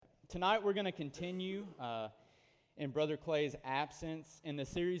Tonight we're going to continue in Brother Clay's absence in the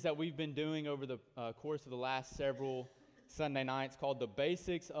series that we've been doing over the course of the last several Sunday nights called The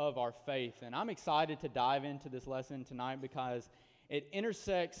Basics of Our Faith. And I'm excited to dive into this lesson tonight because it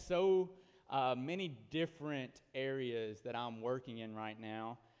intersects so many different areas that I'm working in right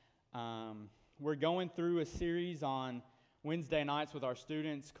now. We're going through a series on Wednesday nights with our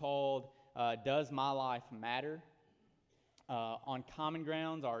students called Does My Life Matter? On Common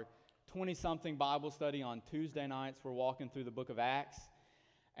Grounds, our 20-something Bible study on Tuesday nights, we're walking through the book of Acts.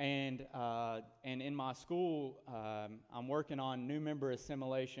 And in my school, I'm working on new member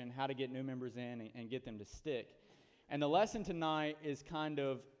assimilation, how to get new members in and get them to stick. And the lesson tonight is kind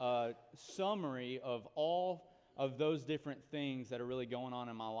of a summary of all of those different things that are really going on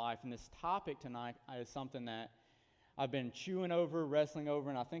in my life. And this topic tonight is something that I've been chewing over, wrestling over,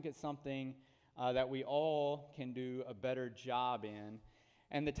 and I think it's something that we all can do a better job in.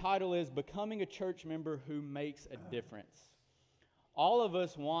 And the title is Becoming a Church Member Who Makes a Difference. All of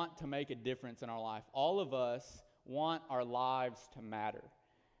us want to make a difference in our life. All of us want our lives to matter.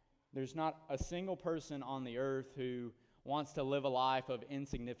 There's not a single person on the earth who wants to live a life of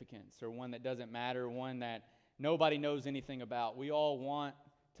insignificance or one that doesn't matter, one that nobody knows anything about. We all want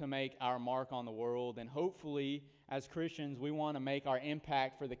to make our mark on the world, and hopefully, as Christians, we want to make our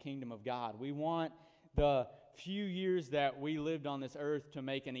impact for the kingdom of God. We want the few years that we lived on this earth to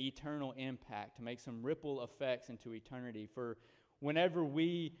make an eternal impact, to make some ripple effects into eternity. For whenever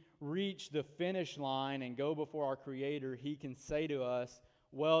we reach the finish line and go before our Creator, He can say to us,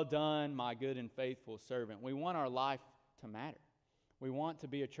 "Well done, my good and faithful servant." We want our life to matter. We want to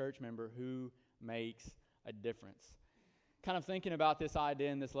be a church member who makes a difference. Kind of thinking about this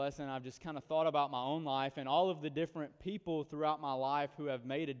idea in this lesson, I've just kind of thought about my own life and all of the different people throughout my life who have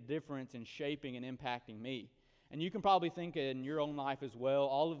made a difference in shaping and impacting me. And you can probably think in your own life as well,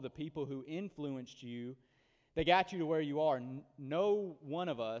 all of the people who influenced you, they got you to where you are. No one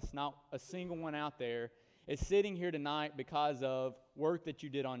of us, not a single one out there, is sitting here tonight because of work that you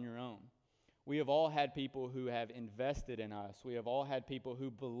did on your own. We have all had people who have invested in us. We have all had people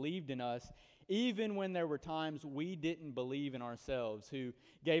who believed in us, even when there were times we didn't believe in ourselves, who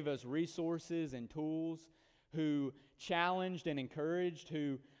gave us resources and tools, who challenged and encouraged,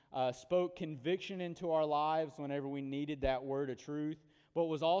 who spoke conviction into our lives whenever we needed that word of truth, but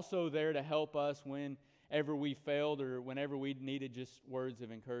was also there to help us whenever we failed or whenever we needed just words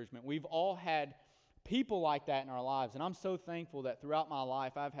of encouragement. We've all had people like that in our lives, and I'm so thankful that throughout my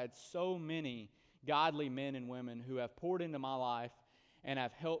life I've had so many godly men and women who have poured into my life and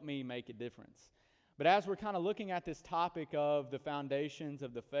have helped me make a difference. But as we're kind of looking at this topic of the foundations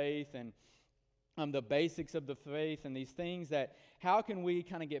of the faith and the basics of the faith and these things, that how can we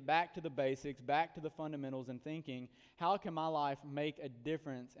kind of get back to the basics, back to the fundamentals, and thinking, how can my life make a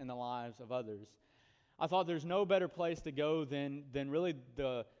difference in the lives of others? I thought there's no better place to go than really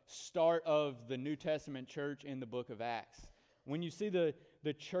the start of the New Testament church in the book of Acts. When you see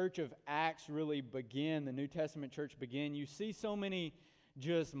the church of Acts really begin, the New Testament church begin, you see so many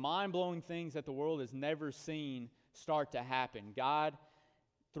just mind-blowing things that the world has never seen start to happen. God,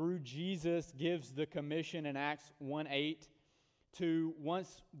 through Jesus, gives the commission in Acts 1:8 to,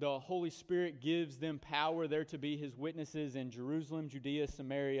 once the Holy Spirit gives them power, they're to be His witnesses in Jerusalem, Judea,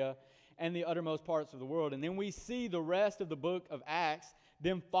 Samaria, and the uttermost parts of the world. And then we see the rest of the book of Acts,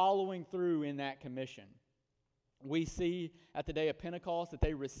 them following through in that commission. We see at the day of Pentecost that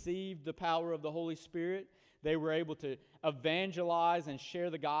they received the power of the Holy Spirit. They were able to evangelize and share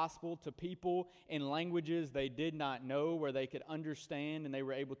the gospel to people in languages they did not know, where they could understand, and they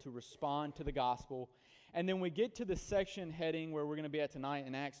were able to respond to the gospel. And then we get to the section heading where we're going to be at tonight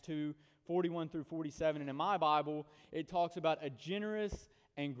in Acts 2:41 through 47. And in my Bible, it talks about a generous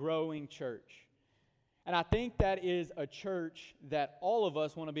and growing church. And I think that is a church that all of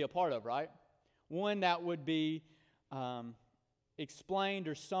us want to be a part of, right? One that would be explained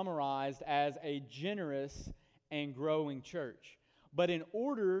or summarized as a generous and growing church. But in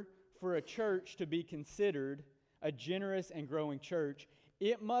order for a church to be considered a generous and growing church,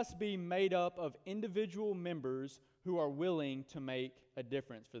 it must be made up of individual members who are willing to make a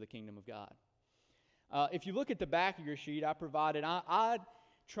difference for the kingdom of God. If you look at the back of your sheet, I provided, I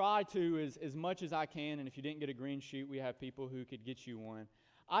try to, as much as I can, and if you didn't get a green sheet, we have people who could get you one.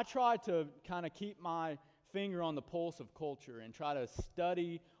 I try to kind of keep my finger on the pulse of culture and try to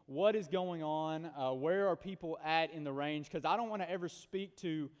study what is going on, where are people at in the range, because I don't want to ever speak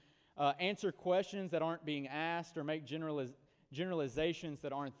to answer questions that aren't being asked or make generalizations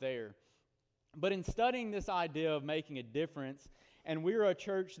that aren't there. But in studying this idea of making a difference, and we're a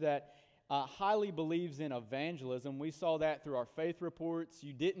church that highly believes in evangelism. We saw that through our faith reports.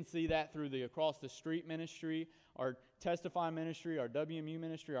 You didn't see that through the Across the Street ministry, our Testify ministry, our WMU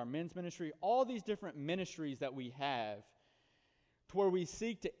ministry, our men's ministry, all these different ministries that we have to where we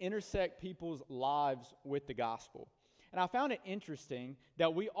seek to intersect people's lives with the gospel. And I found it interesting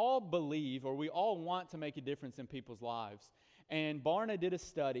that we all believe or we all want to make a difference in people's lives. And Barna did a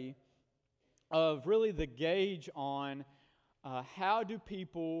study of really the gauge on how do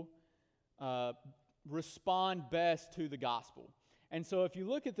people respond best to the gospel. And so if you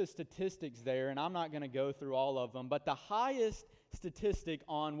look at the statistics there, and I'm not going to go through all of them, but the highest statistic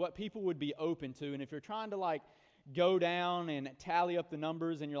on what people would be open to, and if you're trying to like go down and tally up the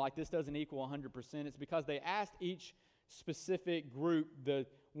numbers and you're like, this doesn't equal 100%, it's because they asked each specific group the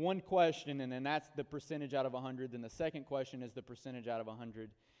one question, and then that's the percentage out of 100. Then the second question is the percentage out of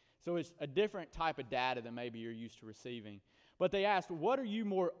 100. So it's a different type of data than maybe you're used to receiving. But they asked, what are you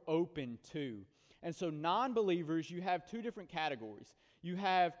more open to? And so non-believers, you have two different categories. You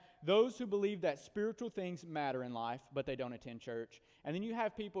have those who believe that spiritual things matter in life, but they don't attend church. And then you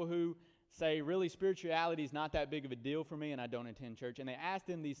have people who say, really, spirituality is not that big of a deal for me, and I don't attend church. And they ask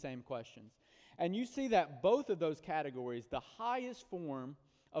them these same questions. And you see that both of those categories, the highest form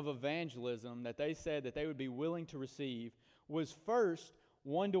of evangelism that they said that they would be willing to receive was first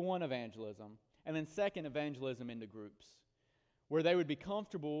one-to-one evangelism, and then second, evangelism into groups, where they would be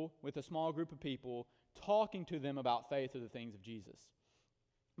comfortable with a small group of people talking to them about faith or the things of Jesus.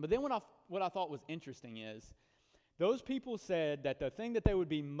 But then what I thought was interesting is those people said that the thing that they would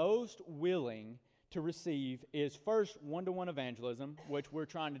be most willing to receive is first one-to-one evangelism, which we're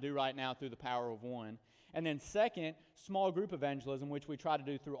trying to do right now through the power of one, and then second, small group evangelism, which we try to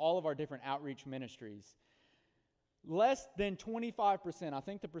do through all of our different outreach ministries. Less than 25%, I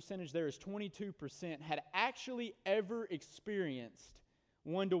think the percentage there is 22%, had actually ever experienced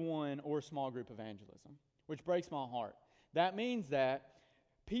one-to-one or small group evangelism, which breaks my heart. That means that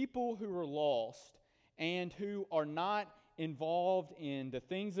people who are lost and who are not involved in the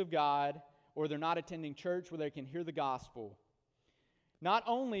things of God, or they're not attending church where they can hear the gospel, not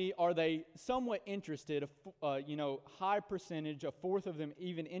only are they somewhat interested, high percentage, a fourth of them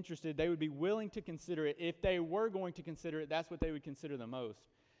even interested, they would be willing to consider it. If they were going to consider it, that's what they would consider the most.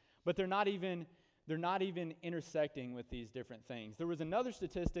 But they're not even intersecting with these different things. There was another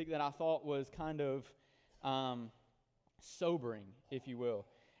statistic that I thought was kind of sobering, if you will.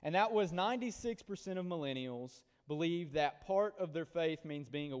 And that was 96% of millennials believe that part of their faith means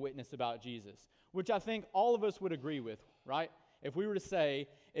being a witness about Jesus, which I think all of us would agree with, right? If we were to say,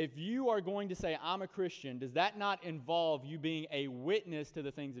 if you are going to say, I'm a Christian, does that not involve you being a witness to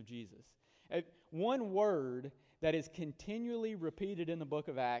the things of Jesus? One word that is continually repeated in the book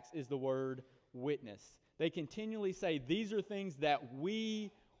of Acts is the word witness. They continually say, these are things that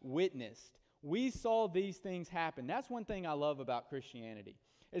we witnessed. We saw these things happen. That's one thing I love about Christianity,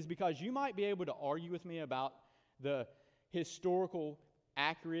 is because you might be able to argue with me about the historical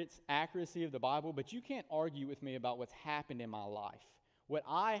accuracy of the Bible, but you can't argue with me about what's happened in my life, what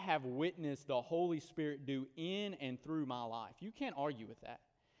I have witnessed the Holy Spirit do in and through my life. You can't argue with that.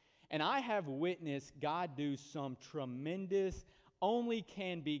 And I have witnessed God do some tremendous, only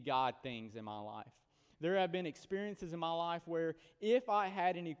can be God things in my life. There have been experiences in my life where if I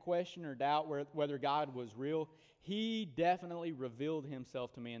had any question or doubt whether God was real, He definitely revealed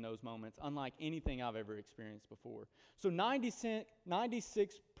Himself to me in those moments, unlike anything I've ever experienced before. So 96%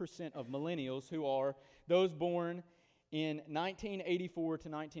 of millennials, who are those born in 1984 to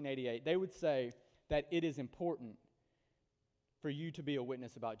 1988, they would say that it is important for you to be a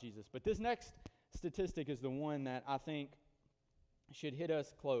witness about Jesus. But this next statistic is the one that I think should hit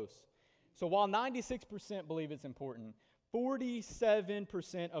us close. So while 96% believe it's important,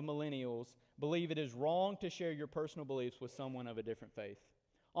 47% of millennials believe it is wrong to share your personal beliefs with someone of a different faith.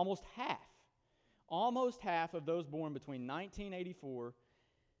 Almost half of those born between 1984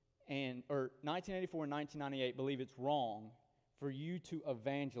 and 1998 believe it's wrong for you to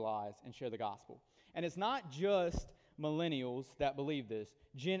evangelize and share the gospel. And it's not just millennials that believe this.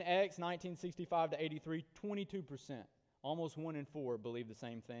 Gen X, 1965 to 83, 22%. Almost 1 in 4 believe the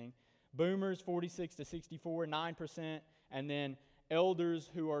same thing. Boomers, 46 to 64, 9%. And then elders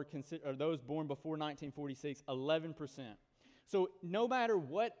who are those born before 1946, 11%. So no matter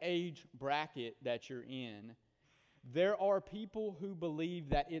what age bracket that you're in, there are people who believe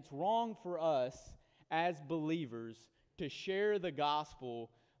that it's wrong for us as believers to share the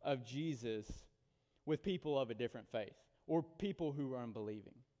gospel of Jesus with people of a different faith or people who are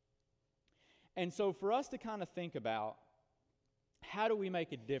unbelieving. And so for us to kind of think about how do we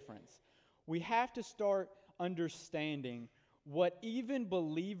make a difference, we have to start understanding what even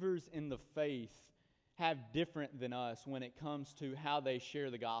believers in the faith have different than us when it comes to how they share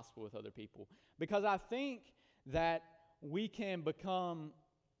the gospel with other people. Because I think that we can become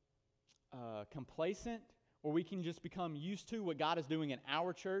complacent, or we can just become used to what God is doing in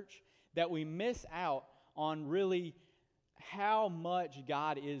our church, that we miss out on really how much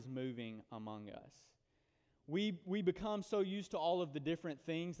God is moving among us. We become so used to all of the different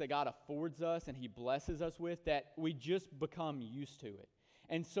things that God affords us and He blesses us with that we just become used to it.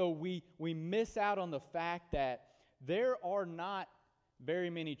 And so we miss out on the fact that there are not very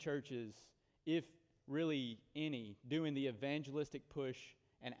many churches, if really any, doing the evangelistic push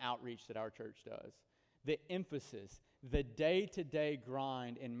and outreach that our church does. The emphasis, the day-to-day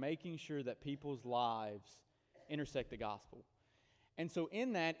grind in making sure that people's lives intersect the gospel. And so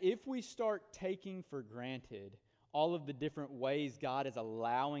in that, if we start taking for granted all of the different ways God is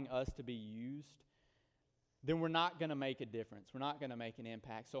allowing us to be used, then we're not going to make a difference. We're not going to make an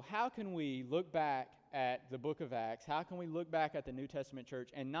impact. So how can we look back at the book of Acts? How can we look back at the New Testament church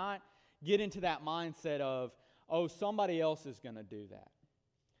and not get into that mindset of, oh, somebody else is going to do that?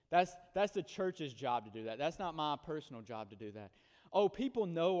 That's the church's job to do that. That's not my personal job to do that. Oh, people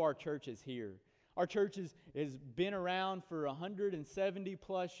know our church is here. Our church has been around for 170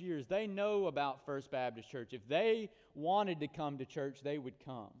 plus years. They know about First Baptist Church. If they wanted to come to church, they would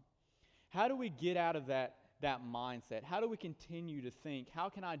come. How do we get out of that mindset? How do we continue to think, how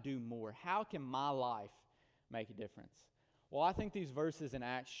can I do more? How can my life make a difference? Well, I think these verses in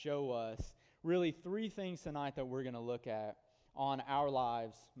Acts show us really three things tonight that we're going to look at on our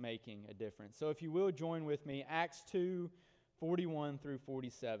lives making a difference. So if you will, join with me, Acts 2, 41 through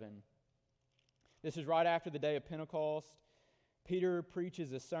 47. This is right after the day of Pentecost. Peter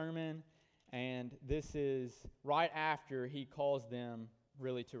preaches a sermon, and this is right after he calls them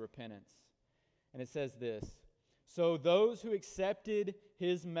really to repentance. And it says this: "So those who accepted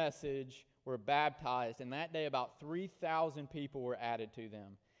his message were baptized, and that day about 3,000 people were added to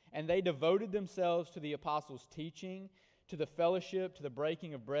them. And they devoted themselves to the apostles' teaching, to the fellowship, to the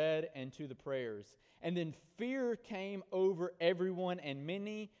breaking of bread, and to the prayers. And then fear came over everyone, and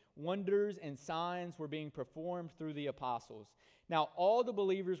many wonders and signs were being performed through the apostles. Now all the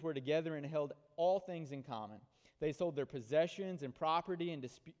believers were together and held all things in common. They sold their possessions and property and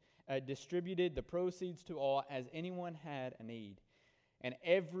distributed the proceeds to all as anyone had a need. And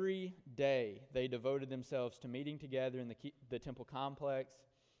every day they devoted themselves to meeting together in the temple complex.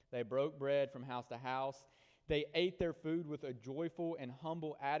 They broke bread from house to house. They ate their food with a joyful and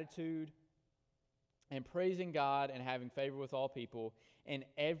humble attitude, and praising God and having favor with all people. And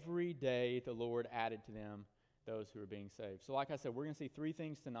every day the Lord added to them those who were being saved." So like I said, we're going to see three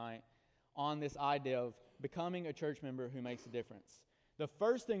things tonight on this idea of becoming a church member who makes a difference. The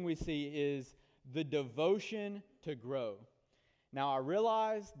first thing we see is the devotion to grow. Now I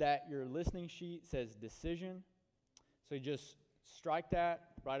realize that your listening sheet says decision, so you just strike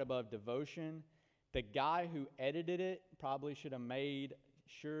that right above devotion. The guy who edited it probably should have made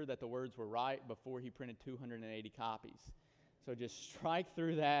sure that the words were right before he printed 280 copies. So just strike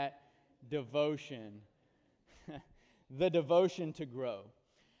through that devotion, the devotion to grow.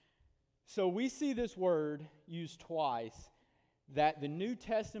 So we see this word used twice, that the New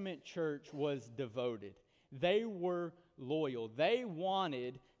Testament church was devoted. They were loyal. They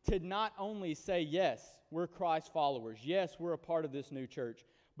wanted to not only say, yes, we're Christ followers, yes, we're a part of this new church,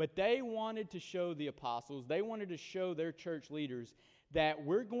 but they wanted to show the apostles, they wanted to show their church leaders that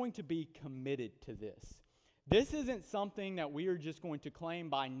we're going to be committed to this. This isn't something that we are just going to claim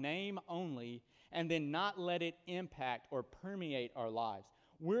by name only and then not let it impact or permeate our lives.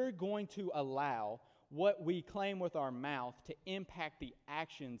 We're going to allow what we claim with our mouth to impact the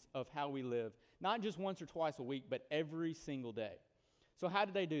actions of how we live, not just once or twice a week, but every single day. So how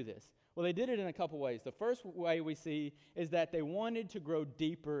did they do this? Well, they did it in a couple ways. The first way we see is that they wanted to grow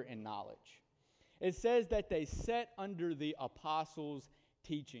deeper in knowledge. It says that they sat under the apostles'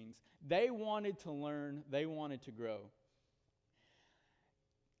 teachings. They wanted to learn. They wanted to grow.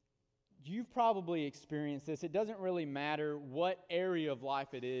 You've probably experienced this. It doesn't really matter what area of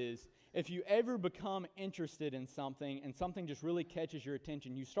life it is. If you ever become interested in something and something just really catches your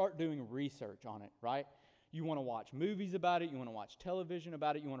attention, you start doing research on it, right? You want to watch movies about it. You want to watch television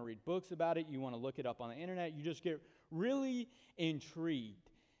about it. You want to read books about it. You want to look it up on the internet. You just get really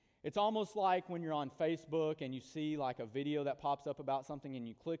intrigued. It's almost like when you're on Facebook and you see like a video that pops up about something and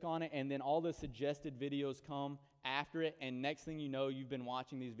you click on it, and then all the suggested videos come after it, and next thing you know, you've been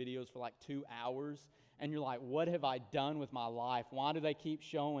watching these videos for like 2 hours, and you're like, what have I done with my life? Why do they keep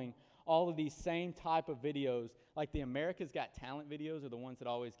showing all of these same type of videos? Like the America's Got Talent videos are the ones that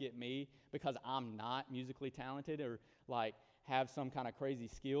always get me because I'm not musically talented, or like have some kind of crazy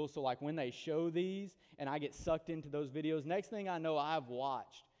skill. So like when they show these and I get sucked into those videos, next thing I know, I've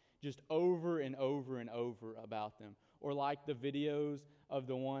watched just over and over and over about them. Or like the videos of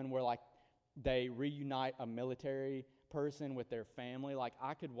the one where like they reunite a military person with their family. Like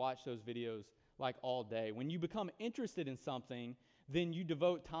I could watch those videos like all day. When you become interested in something, then you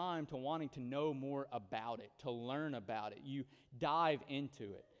devote time to wanting to know more about it, to learn about it. You dive into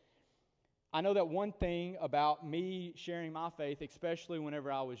it. I know that one thing about me sharing my faith, especially whenever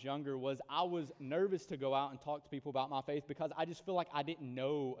I was younger, was I was nervous to go out and talk to people about my faith because I just feel like I didn't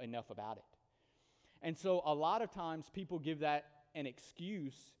know enough about it. And so a lot of times people give that an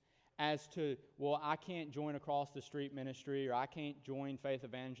excuse as to, well, I can't join across the street ministry, or I can't join faith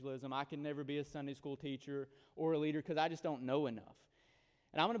evangelism. I can never be a Sunday school teacher or a leader because I just don't know enough.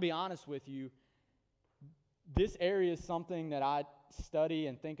 And I'm going to be honest with you, this area is something that I study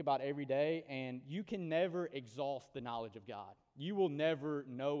and think about every day, and you can never exhaust the knowledge of God. You will never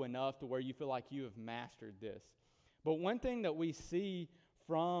know enough to where you feel like you have mastered this. But one thing that we see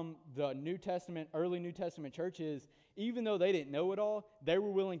from the New Testament, early New Testament churches, even though they didn't know it all, they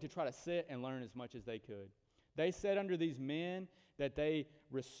were willing to try to sit and learn as much as they could. They sat under these men that they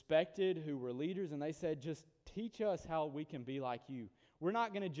respected who were leaders, and they said, just teach us how we can be like you. We're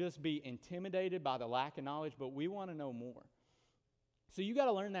not going to just be intimidated by the lack of knowledge, but we want to know more. So you got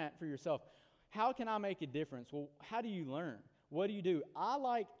to learn that for yourself. How can I make a difference? Well, how do you learn? What do you do?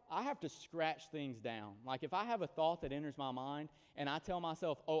 I have to scratch things down. Like if I have a thought that enters my mind and I tell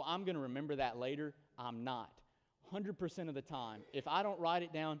myself, oh, I'm going to remember that later, I'm not. 100% of the time. If I don't write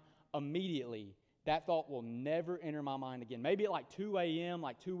it down immediately, that thought will never enter my mind again. Maybe at like 2 a.m.,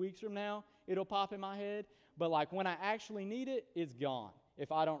 like 2 weeks from now, it'll pop in my head. But like when I actually need it, it's gone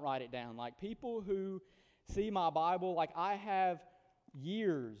if I don't write it down. Like people who see my Bible, like I have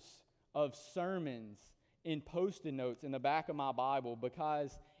years of sermons in Post-it notes in the back of my Bible,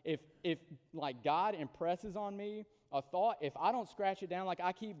 because if like God impresses on me a thought, if I don't scratch it down, like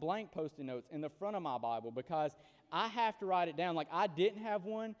I keep blank Post-it notes in the front of my Bible because I have to write it down. Like I didn't have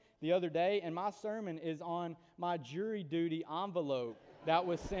one the other day, and my sermon is on my jury duty envelope that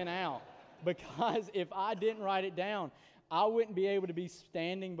was sent out. Because if I didn't write it down, I wouldn't be able to be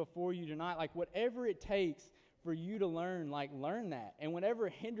standing before you tonight. Like whatever it takes for you to learn, like learn that. And whatever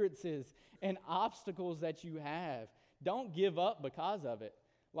hindrances and obstacles that you have, don't give up because of it.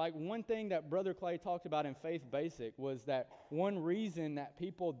 Like one thing that Brother Clay talked about in Faith Basic was that one reason that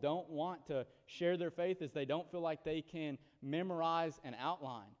people don't want to share their faith is they don't feel like they can memorize an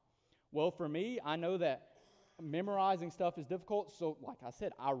outline. Well, for me, I know that memorizing stuff is difficult, so like I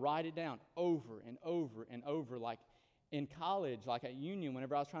said, I write it down over and over and over. Like in college, like at Union,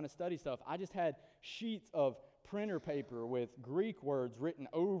 whenever I was trying to study stuff, I just had sheets of printer paper with Greek words written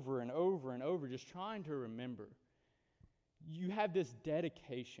over and over and over, just trying to remember. You have this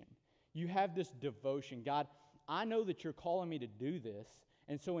dedication. You have this devotion. God, I know that you're calling me to do this,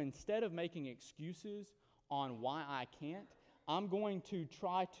 and so instead of making excuses on why I can't, I'm going to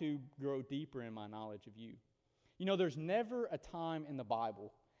try to grow deeper in my knowledge of you. You know, there's never a time in the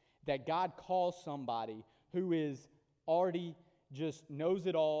Bible that God calls somebody who is already just knows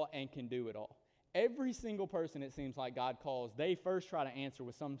it all and can do it all. Every single person it seems like God calls, they first try to answer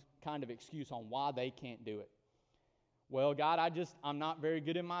with some kind of excuse on why they can't do it. Well, God, I'm not very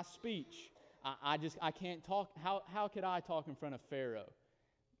good in my speech. I can't talk. How could I talk in front of Pharaoh?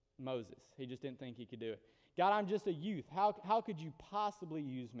 Moses. He just didn't think he could do it. God, I'm just a youth. How could you possibly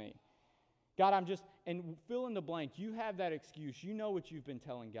use me? God, and fill in the blank. You have that excuse. You know what you've been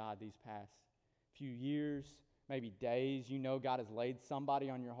telling God these past few years, maybe days. You know God has laid somebody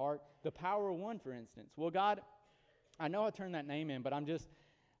on your heart. The Power of One, for instance. Well, God, I know I turned that name in, but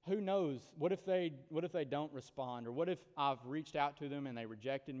who knows? What if they don't respond? Or what if I've reached out to them and they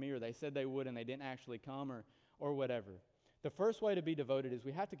rejected me, or they said they would and they didn't actually come, or whatever. The first way to be devoted is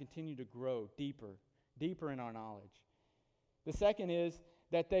we have to continue to grow deeper in our knowledge. The second is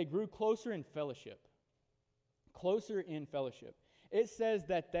that they grew closer in fellowship. Closer in fellowship. It says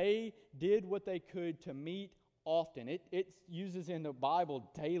that they did what they could to meet often. It uses in the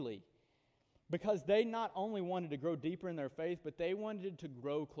Bible daily. Because they not only wanted to grow deeper in their faith, but they wanted to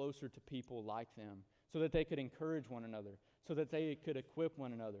grow closer to people like them so that they could encourage one another, so that they could equip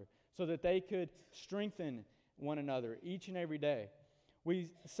one another, so that they could strengthen one another each and every day.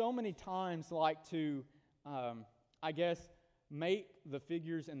 We so many times like to, make the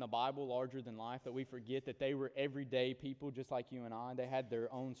figures in the Bible larger than life, that we forget that they were everyday people just like you and I. They had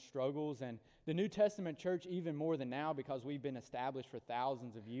their own struggles. And the New Testament church, even more than now, because we've been established for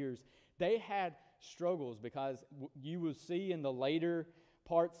thousands of years, they had struggles, because you will see in the later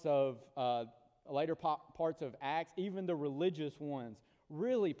parts of later parts of Acts, even the religious ones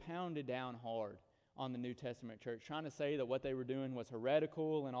really pounded down hard on the New Testament church, trying to say that what they were doing was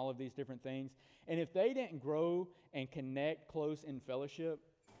heretical and all of these different things. And if they didn't grow and connect close in fellowship,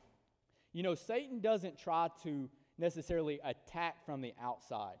 Satan doesn't try to necessarily attack from the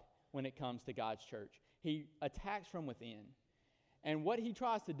outside when it comes to God's church. He attacks from within. And what he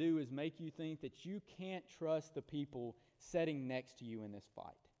tries to do is make you think that you can't trust the people sitting next to you in this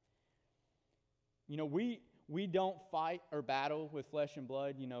fight. We don't fight or battle with flesh and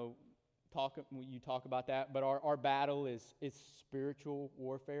blood. You talk about that, but our battle is spiritual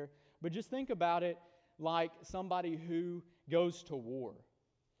warfare. But just think about it like somebody who goes to war.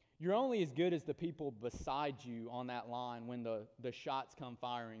 You're only as good as the people beside you on that line when the shots come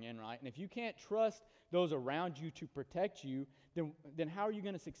firing in, right? And if you can't trust those around you to protect you, then how are you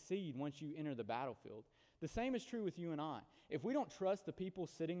going to succeed once you enter the battlefield? The same is true with you and I. If we don't trust the people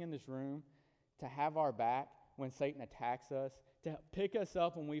sitting in this room to have our back when Satan attacks us, to pick us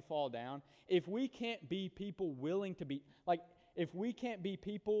up when we fall down, if we can't be people willing to be, if we can't be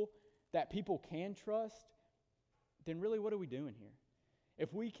people that people can trust, then really what are we doing here?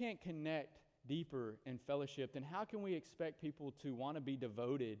 If we can't connect deeper in fellowship, then how can we expect people to want to be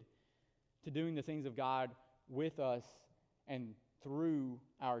devoted to doing the things of God with us and through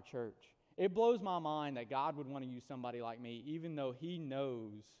our church? It blows my mind that God would want to use somebody like me, even though He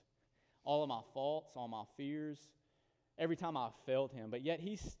knows all of my faults, all my fears, every time I've failed Him. But yet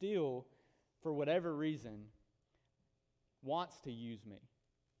He still, for whatever reason, wants to use me.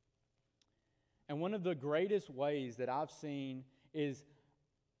 And one of the greatest ways that I've seen is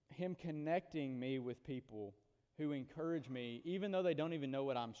Him connecting me with people who encourage me, even though they don't even know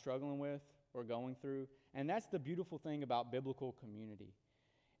what I'm struggling with or going through. And that's the beautiful thing about biblical community,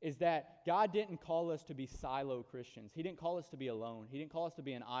 is that God didn't call us to be silo Christians. He didn't call us to be alone. He didn't call us to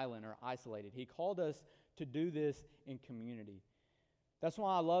be an island or isolated. He called us to do this in community. That's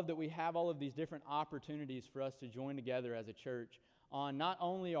why I love that we have all of these different opportunities for us to join together as a church on not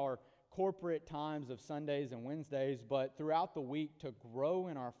only our corporate times of Sundays and Wednesdays, but throughout the week to grow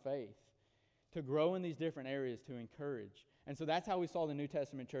in our faith, to grow in these different areas, to encourage. And so that's how we saw the New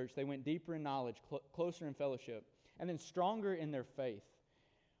Testament church. They went deeper in knowledge, closer in fellowship, and then stronger in their faith.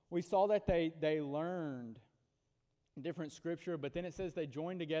 We saw that they learned different scripture, but then it says they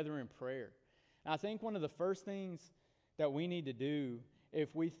joined together in prayer. And I think one of the first things that we need to do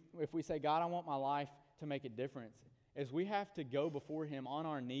if we say, God, I want my life to make a difference, is we have to go before Him on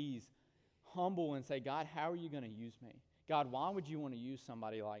our knees, humble, and say, God, how are you going to use me? God, why would you want to use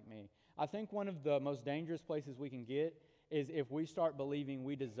somebody like me? I think one of the most dangerous places we can get is if we start believing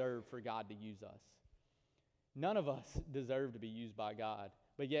we deserve for God to use us. None of us deserve to be used by God,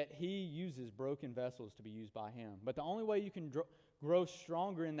 but yet He uses broken vessels to be used by Him. But the only way you can grow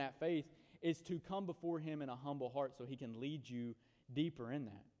stronger in that faith is to come before Him in a humble heart so He can lead you deeper in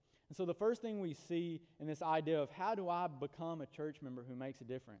that. And so the first thing we see in this idea of how do I become a church member who makes a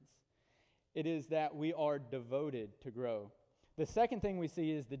difference, it is that we are devoted to grow. The second thing we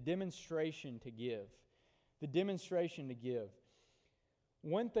see is the demonstration to give. The demonstration to give.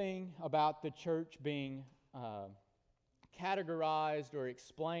 One thing about the church being categorized or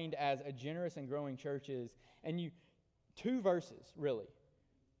explained as a generous and growing church is, two verses really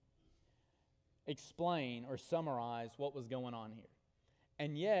explain or summarize what was going on here.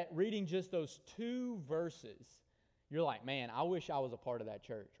 And yet, reading just those two verses, you're like, man, I wish I was a part of that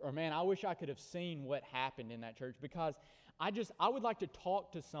church. Or man, I wish I could have seen what happened in that church, because I would like to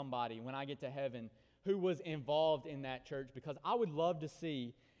talk to somebody when I get to heaven who was involved in that church, because I would love to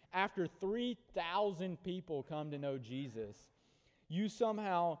see, after 3,000 people come to know Jesus, you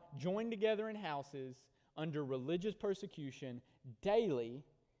somehow join together in houses under religious persecution daily,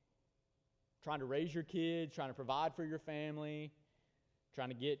 trying to raise your kids, trying to provide for your family, trying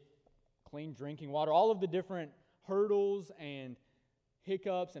to get clean drinking water, all of the different hurdles and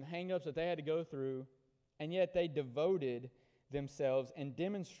hiccups and hang-ups that they had to go through, and yet they devoted themselves and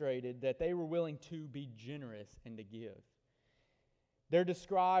demonstrated that they were willing to be generous and to give. They're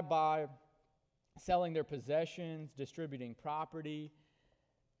described by selling their possessions, distributing property,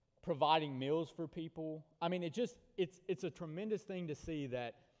 providing meals for people. I mean, it's a tremendous thing to see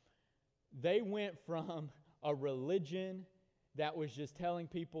that they went from a religion that was just telling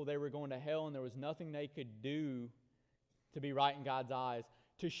people they were going to hell and there was nothing they could do to be right in God's eyes,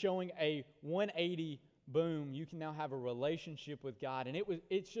 to showing a 180, boom, you can now have a relationship with God. And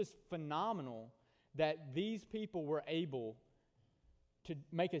it's just phenomenal that these people were able to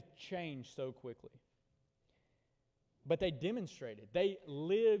make a change so quickly. But they demonstrated, they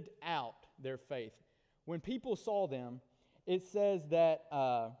lived out their faith. When people saw them, it says that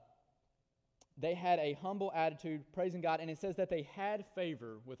They had a humble attitude, praising God, and it says that they had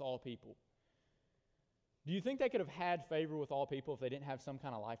favor with all people. Do you think they could have had favor with all people if they didn't have some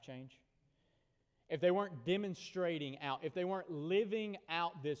kind of life change? If they weren't demonstrating out, if they weren't living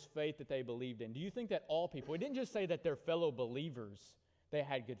out this faith that they believed in? Do you think that all people, it didn't just say that their fellow believers they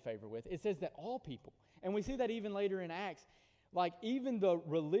had good favor with, it says that all people. And we see that even later in Acts, like even the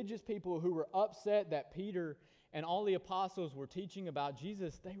religious people who were upset that Peter and all the apostles were teaching about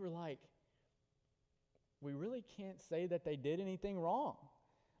Jesus, they were like, we really can't say that they did anything wrong.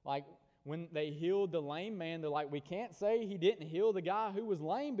 Like when they healed the lame man, they're like, we can't say he didn't heal the guy who was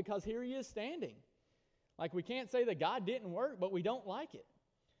lame because here he is standing. Like we can't say that God didn't work, but we don't like it.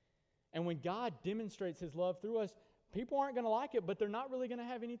 And when God demonstrates his love through us, people aren't going to like it, but they're not really going to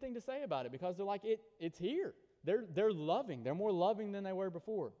have anything to say about it because they're like, it's here. They're loving. They're more loving than they were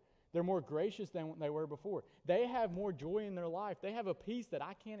before. They're more gracious than they were before. They have more joy in their life. They have a peace that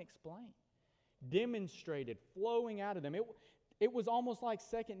I can't explain. Demonstrated, flowing out of them. It was almost like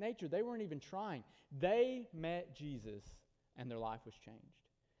second nature. They weren't even trying. They met Jesus and their life was changed.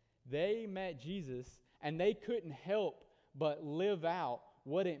 They met Jesus and they couldn't help but live out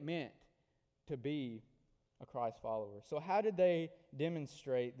what it meant to be a Christ follower. So how did they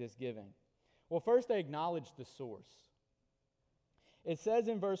demonstrate this giving? Well, first they acknowledged the source. It says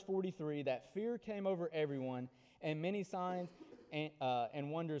in verse 43 that fear came over everyone and many signs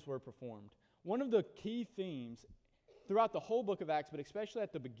and wonders were performed. One of the key themes throughout the whole book of Acts, but especially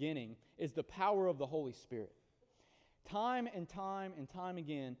at the beginning, is the power of the Holy Spirit. Time and time and time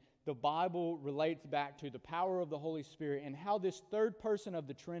again, the Bible relates back to the power of the Holy Spirit and how this third person of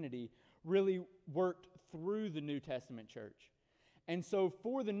the Trinity really worked through the New Testament church. And so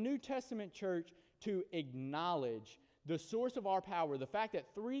for the New Testament church to acknowledge the source of our power, the fact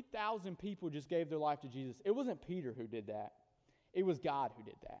that 3,000 people just gave their life to Jesus, it wasn't Peter who did that. It was God who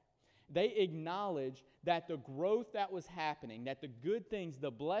did that. They acknowledged that the growth that was happening, that the good things, the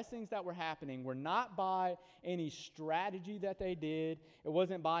blessings that were happening were not by any strategy that they did. It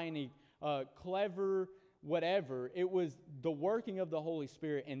wasn't by any clever whatever. It was the working of the Holy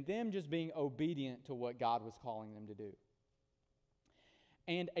Spirit and them just being obedient to what God was calling them to do.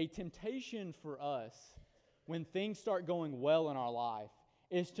 And a temptation for us when things start going well in our life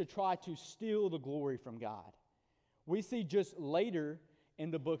is to try to steal the glory from God. We see just later in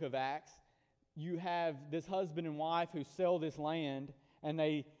the book of Acts, you have this husband and wife who sell this land and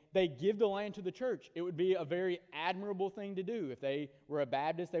they give the land to the church. It would be a very admirable thing to do. If they were a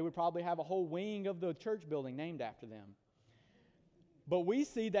Baptist, they would probably have a whole wing of the church building named after them. But we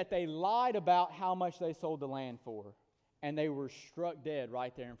see that they lied about how much they sold the land for, and they were struck dead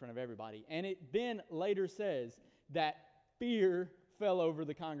right there in front of everybody. And it then later says that fear fell over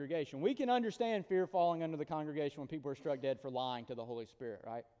the congregation. We can understand fear falling under the congregation when people are struck dead for lying to the Holy Spirit,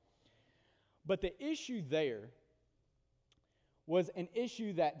 right? But the issue there was an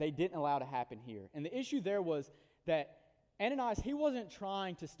issue that they didn't allow to happen here. And the issue there was that Ananias, he wasn't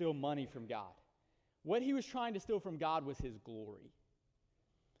trying to steal money from God. What he was trying to steal from God was his glory.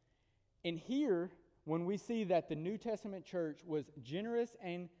 And here, when we see that the New Testament church was generous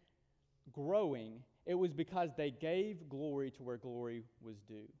and growing, it was because they gave glory to where glory was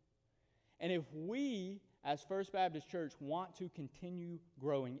due. And if we, as First Baptist Church, want to continue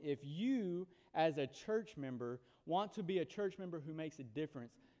growing, if you, as a church member, want to be a church member who makes a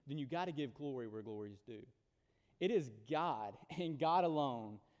difference, then you got to give glory where glory is due. It is God and God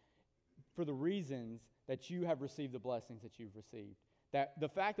alone for the reasons that you have received the blessings that you've received. That the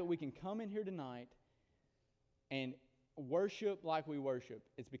fact that we can come in here tonight and worship like we worship,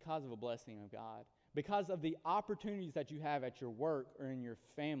 it's because of a blessing of God. Because of the opportunities that you have at your work or in your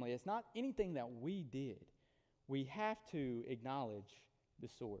family. It's not anything that we did. We have to acknowledge the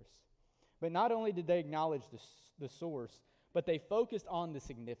source. But not only did they acknowledge the source, but they focused on the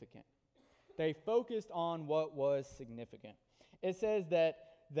significant. They focused on what was significant. It says that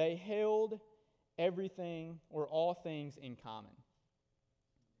they held everything or all things in common.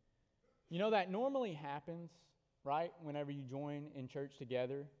 You know, that normally happens, right? Whenever you join in church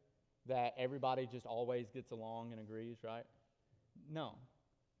together, that everybody just always gets along and agrees, right? No,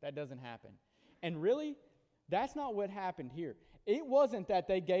 that doesn't happen. And really, that's not what happened here. It wasn't that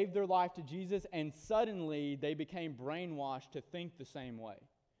they gave their life to Jesus and suddenly they became brainwashed to think the same way.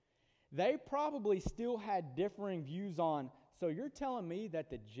 They probably still had differing views on, so you're telling me that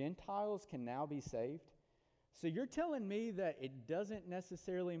the Gentiles can now be saved? So you're telling me that it doesn't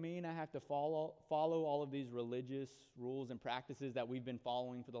necessarily mean I have to follow all of these religious rules and practices that we've been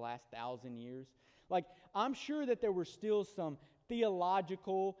following for the last 1,000 years? Like, I'm sure that there were still some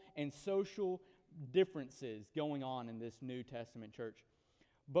theological and social differences going on in this New Testament church.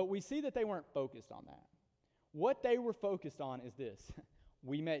 But we see that they weren't focused on that. What they were focused on is this.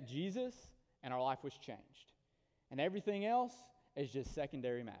 We met Jesus, and our life was changed. And everything else is just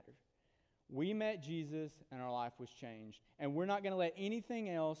secondary matter. We met Jesus, and our life was changed. And we're not going to let anything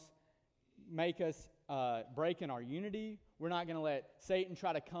else make us break in our unity. We're not going to let Satan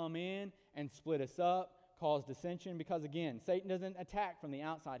try to come in and split us up, cause dissension. Because again, Satan doesn't attack from the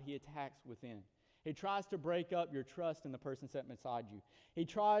outside. He attacks within. He tries to break up your trust in the person sitting beside you. He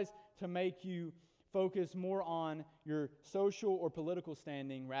tries to make you focus more on your social or political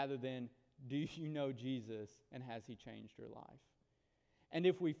standing rather than, do you know Jesus and has he changed your life? And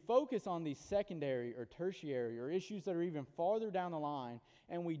if we focus on these secondary or tertiary or issues that are even farther down the line,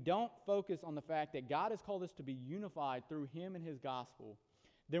 and we don't focus on the fact that God has called us to be unified through him and his gospel,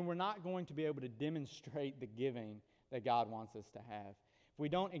 then we're not going to be able to demonstrate the giving that God wants us to have. If we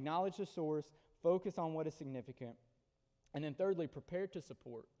don't acknowledge the source, focus on what is significant, and then thirdly, prepare to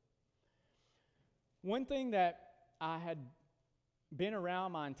support. One thing that I had been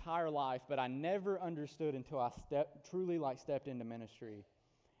around my entire life, but I never understood until I truly stepped into ministry,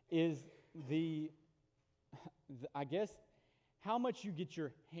 is I guess, how much you get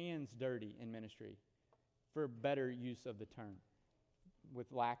your hands dirty in ministry, for better use of the term,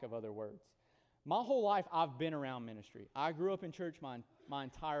 with lack of other words. My whole life, I've been around ministry. I grew up in church my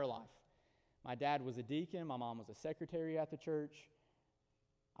entire life. My dad was a deacon. My mom was a secretary at the church.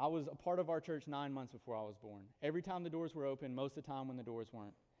 I was a part of our church 9 months before I was born. Every time the doors were open, most of the time when the doors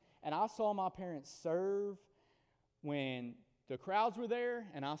weren't. And I saw my parents serve when the crowds were there,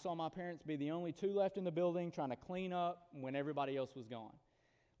 and I saw my parents be the only two left in the building trying to clean up when everybody else was gone.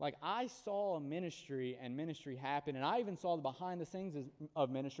 Like, I saw ministry and ministry happen, and I even saw the behind the scenes of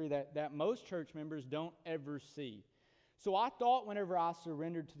ministry that most church members don't ever see. So I thought whenever I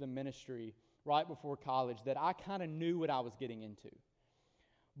surrendered to the ministry right before college that I kind of knew what I was getting into.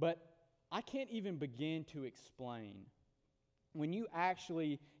 But I can't even begin to explain when you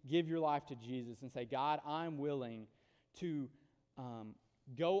actually give your life to Jesus and say, God, I'm willing to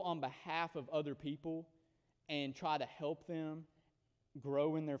go on behalf of other people and try to help them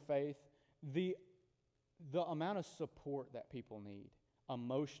grow in their faith, the amount of support that people need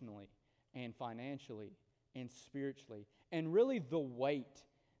emotionally and financially and spiritually, and really the weight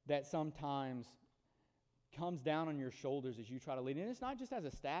that sometimes comes down on your shoulders as you try to lead. And it's not just as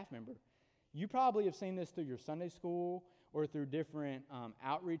a staff member. You probably have seen this through your Sunday school or through different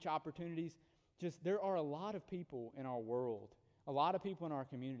outreach opportunities. Just there are a lot of people in our world, a lot of people in our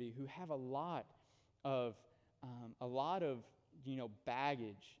community who have a lot of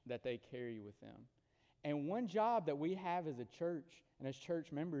baggage that they carry with them. And one job that we have as a church and as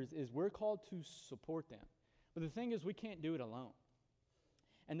church members is we're called to support them. But the thing is, we can't do it alone.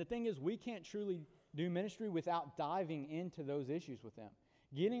 And the thing is, we can't truly do ministry without diving into those issues with them.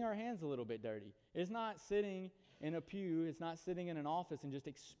 Getting our hands a little bit dirty. It's not sitting in a pew, it's not sitting in an office and just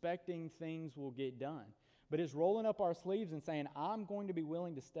expecting things will get done. But it's rolling up our sleeves and saying, I'm going to be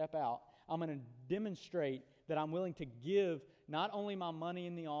willing to step out. I'm going to demonstrate that I'm willing to give not only my money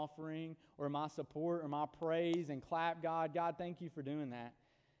in the offering or my support or my praise and clap God, thank you for doing that.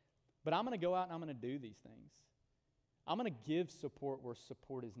 But I'm going to go out and I'm going to do these things. I'm going to give support where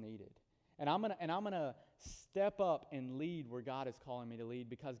support is needed. And I'm going to step up and lead where God is calling me to lead,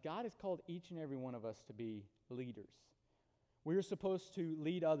 because God has called each and every one of us to be leaders. We're supposed to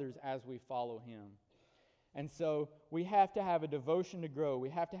lead others as we follow him. And so we have to have a devotion to grow.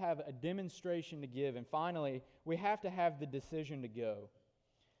 We have to have a demonstration to give. And finally, we have to have the decision to go.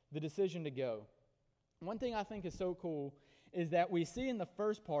 The decision to go. One thing I think is so cool is that we see in the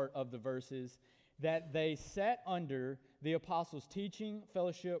first part of the verses that they sat under the apostles' teaching,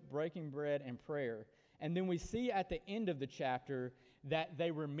 fellowship, breaking bread, and prayer. And then we see at the end of the chapter that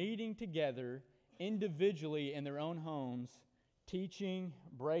they were meeting together individually in their own homes, teaching,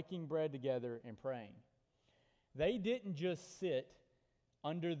 breaking bread together, and praying. They didn't just sit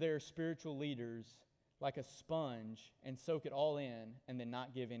under their spiritual leaders like a sponge and soak it all in and then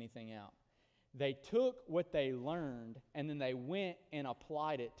not give anything out. They took what they learned and then they went and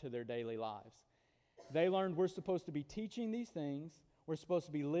applied it to their daily lives. They learned we're supposed to be teaching these things, we're supposed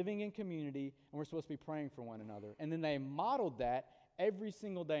to be living in community, and we're supposed to be praying for one another. And then they modeled that every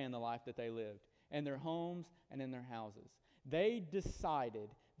single day in the life that they lived, in their homes and in their houses. They decided,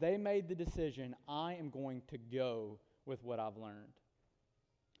 they made the decision, I am going to go with what I've learned.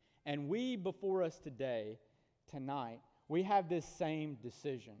 And we before us today, tonight, we have this same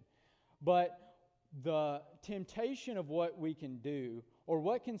decision. But the temptation of what we can do, or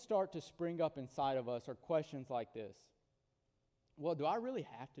what can start to spring up inside of us, are questions like this. Well, do I really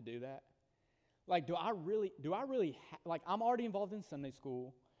have to do that? Like, do I really, like, I'm already involved in Sunday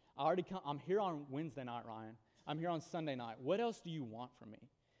school. I'm here on Wednesday night, Ryan. I'm here on Sunday night. What else do you want from me?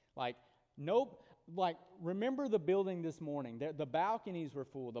 Like, nope. Like, remember the building this morning. The balconies were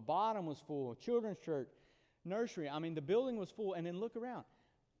full. The bottom was full. Children's church, nursery. I mean, the building was full. And then look around.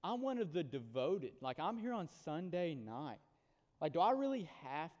 I'm one of the devoted. Like, I'm here on Sunday night. Like, do I really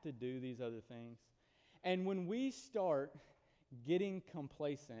have to do these other things? And when we start getting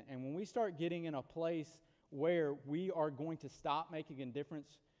complacent, and when we start getting in a place where we are going to stop making a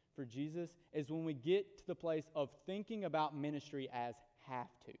difference for Jesus, is when we get to the place of thinking about ministry as have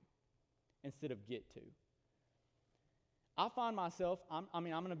to instead of get to. I find myself, I'm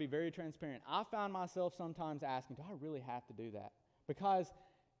going to be very transparent. I found myself sometimes asking, do I really have to do that? Because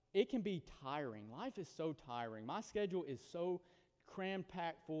it can be tiring. Life is so tiring. My schedule is so crammed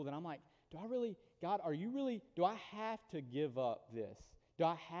packed full that I'm like, do I really, God, do I have to give up this? Do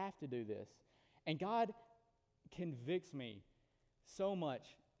I have to do this? And God convicts me so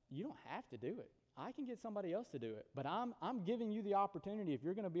much, you don't have to do it. I can get somebody else to do it. But I'm giving you the opportunity. If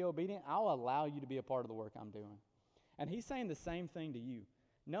you're going to be obedient, I'll allow you to be a part of the work I'm doing. And he's saying the same thing to you.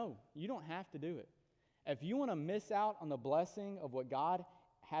 No, you don't have to do it. If you want to miss out on the blessing of what God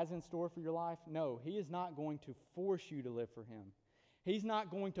has in store for your life, no, he is not going to force you to live for him. He's not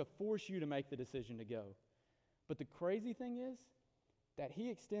going to force you to make the decision to go. But the crazy thing is that he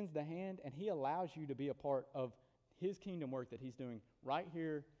extends the hand and he allows you to be a part of his kingdom work that he's doing right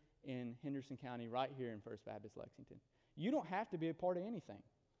here in Henderson County, right here in First Baptist Lexington. You don't have to be a part of anything,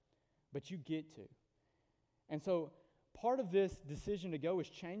 but you get to. And so part of this decision to go is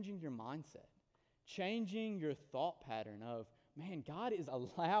changing your mindset, changing your thought pattern of, man, God is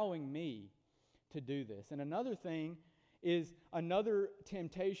allowing me to do this. And another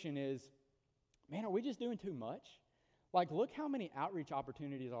temptation is, man, are we just doing too much? Like, look how many outreach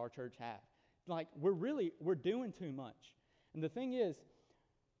opportunities our church has. Like, we're doing too much. And the thing is,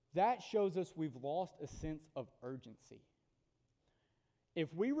 that shows us we've lost a sense of urgency.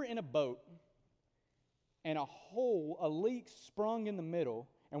 If we were in a boat and a leak sprung in the middle,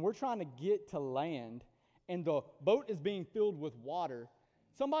 and we're trying to get to land, and the boat is being filled with water,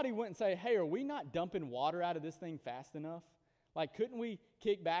 somebody wouldn't say, hey, are we not dumping water out of this thing fast enough? Like, couldn't we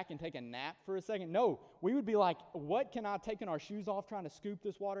kick back and take a nap for a second? No, we would be like, what can I, taking our shoes off, trying to scoop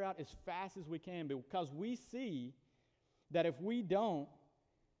this water out as fast as we can, because we see that if we don't,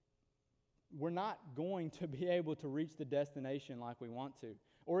 we're not going to be able to reach the destination like we want to.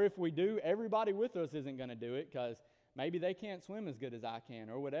 Or if we do, everybody with us isn't going to do it because maybe they can't swim as good as I can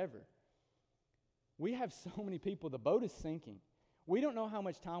or whatever. We have so many people, the boat is sinking. We don't know how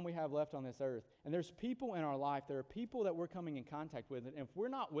much time we have left on this earth. And there's people in our life, there are people that we're coming in contact with, and if we're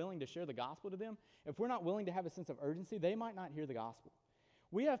not willing to share the gospel to them, if we're not willing to have a sense of urgency, they might not hear the gospel.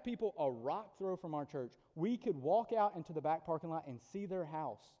 We have people a rock throw from our church. We could walk out into the back parking lot and see their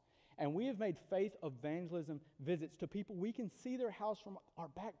house. And we have made faith evangelism visits to people. We can see their house from our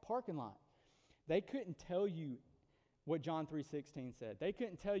back parking lot. They couldn't tell you what John 3:16 said. They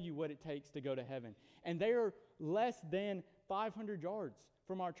couldn't tell you what it takes to go to heaven. And they are less than 500 yards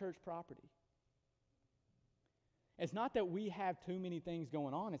from our church property. It's not that we have too many things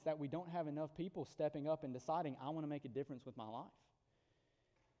going on. It's that we don't have enough people stepping up and deciding, I want to make a difference with my life.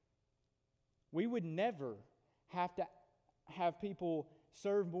 We would never have to have people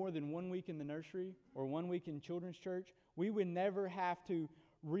serve more than 1 week in the nursery or 1 week in children's church. We would never have to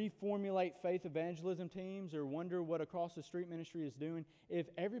reformulate faith evangelism teams or wonder what Across the Street ministry is doing if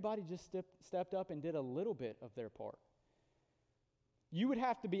everybody just stepped up and did a little bit of their part. You would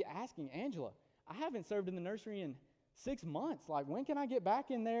have to be asking, Angela, I haven't served in the nursery in 6 months. Like, when can I get back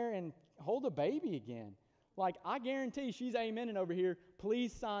in there and hold a baby again? Like, I guarantee she's amening over here,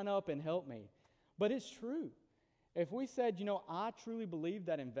 please sign up and help me. But it's true. If we said, I truly believe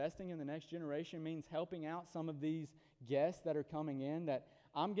that investing in the next generation means helping out some of these guests that are coming in, that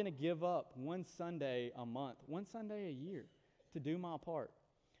I'm going to give up one Sunday a month, one Sunday a year to do my part.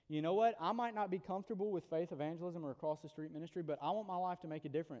 You know what? I might not be comfortable with faith evangelism or Across the Street ministry, but I want my life to make a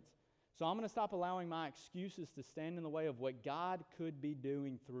difference. So I'm going to stop allowing my excuses to stand in the way of what God could be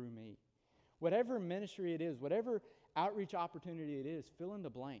doing through me. Whatever ministry it is, whatever outreach opportunity it is, fill in the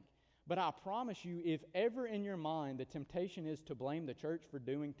blank. But I promise you, if ever in your mind the temptation is to blame the church for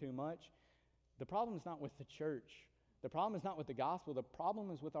doing too much, the problem is not with the church. The problem is not with the gospel. The problem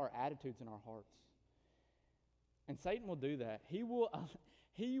is with our attitudes and our hearts. And Satan will do that. He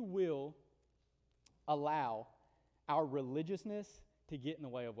will allow our religiousness to get in the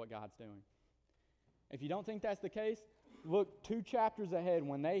way of what God's doing. If you don't think that's the case, look 2 chapters ahead.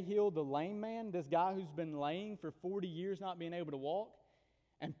 When they healed the lame man, this guy who's been laying for 40 years not being able to walk,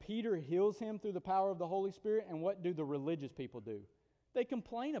 And Peter heals him through the power of the Holy Spirit. And what do the religious people do? They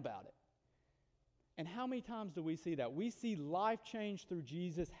complain about it. And how many times do we see that? We see life change through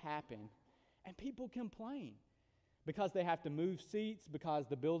Jesus happen, and people complain because they have to move seats, because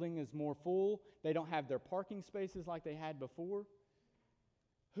the building is more full. They don't have their parking spaces like they had before.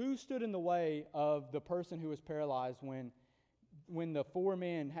 Who stood in the way of the person who was paralyzed when the 4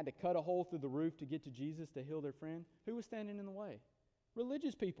 men had to cut a hole through the roof to get to Jesus to heal their friend? Who was standing in the way?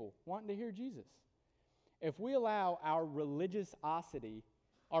 Religious people wanting to hear Jesus. If we allow our religiosity,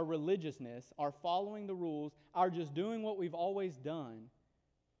 our religiousness, our following the rules, our just doing what we've always done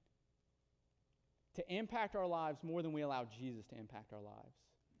to impact our lives more than we allow Jesus to impact our lives,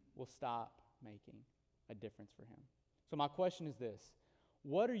 we'll stop making a difference for Him. So my question is this: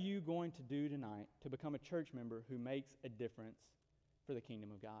 what are you going to do tonight to become a church member who makes a difference for the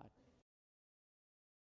kingdom of God?